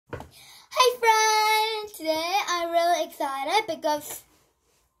Hey friends! Today I'm really excited because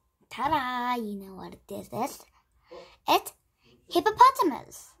ta-da! You know what this is? It's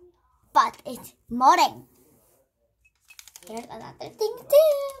hippopotamus, but it's morning. Here's another thing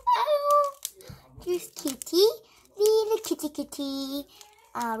too. Oh, here's kitty, little kitty,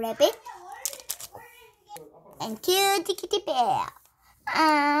 rabbit, and kitty bear.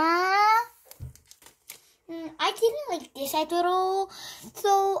 I didn't like this at all,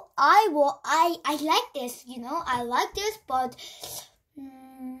 so I like this. I like this, but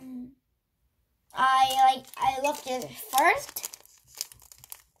I love this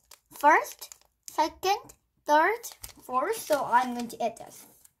first, second, third, fourth. So I'm going to eat this.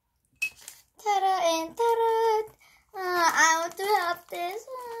 Ta-da and ta-da! I want to have this,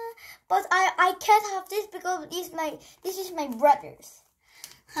 but I can't have this because this is my brother's.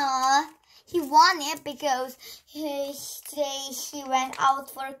 He won it because today he went out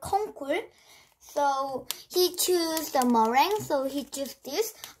for a concours. So he chose the meringue, so he chose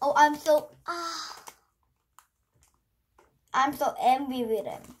this. Oh, I'm so envy with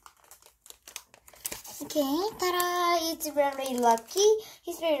him. Okay, ta-da! It's very lucky.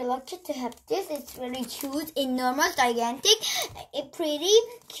 He's very lucky to have this. It's very huge, enormous, gigantic, pretty,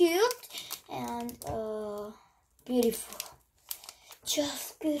 cute, and beautiful.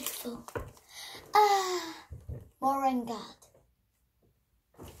 Just beautiful. Meringue God.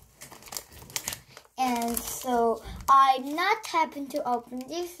 And so I'm not happen to open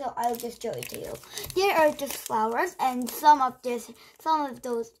this, so I'll just show it to you. There are just flowers, and some of those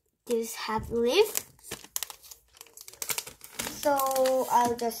have leaves. So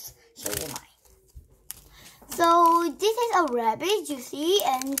I'll just show you mine. So this is a rabbit, you see,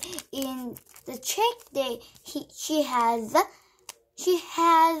 and in the cheek, she has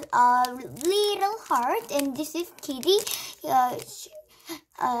a little heart, and this is kitty.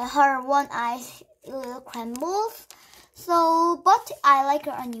 Her one eye little crumbles. So, but I like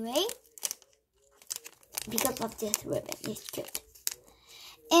her anyway because of this ribbon. It's cute.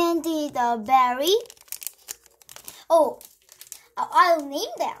 And the berry. Oh, I'll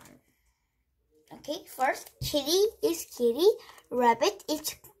name them. Okay, first kitty is kitty. Rabbit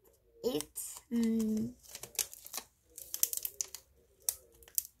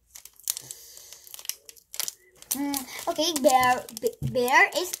okay, bear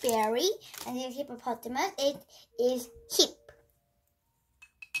is berry, and the hippopotamus is hip,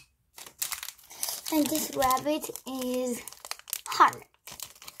 and this rabbit is heart.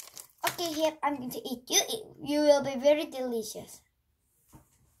 Okay, Hip, I'm going to eat you. You will be very delicious.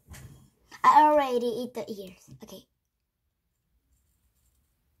 I already eat the ears. Okay.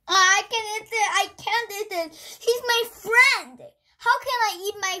 I can eat it. I can't eat it. He's my friend. How can I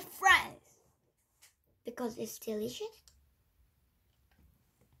eat my friend? Because it's delicious.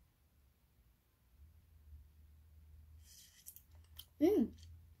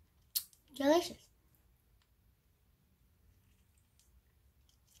 Delicious.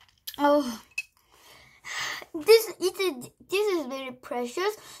 Oh, this is very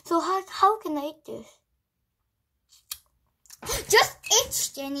precious. So how can I eat this? Just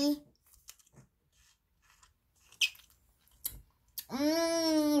eat, Jenny.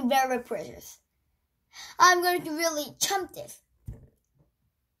 Very precious. I'm going to really chomp this.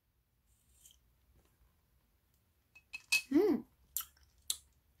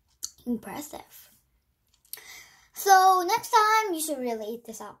 Impressive. So next time you should really eat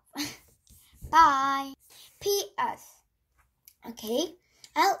this up. Bye. P.S. Okay,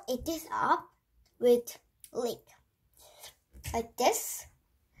 I'll eat this up with leek. Like this.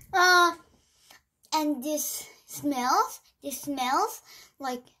 And this smells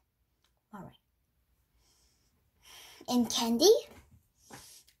like meringue. And candy.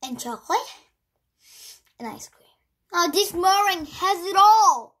 And chocolate. And ice cream. This meringue has it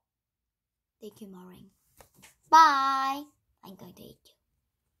all. Thank you, meringue. Bye. I'm going to eat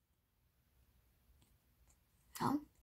you.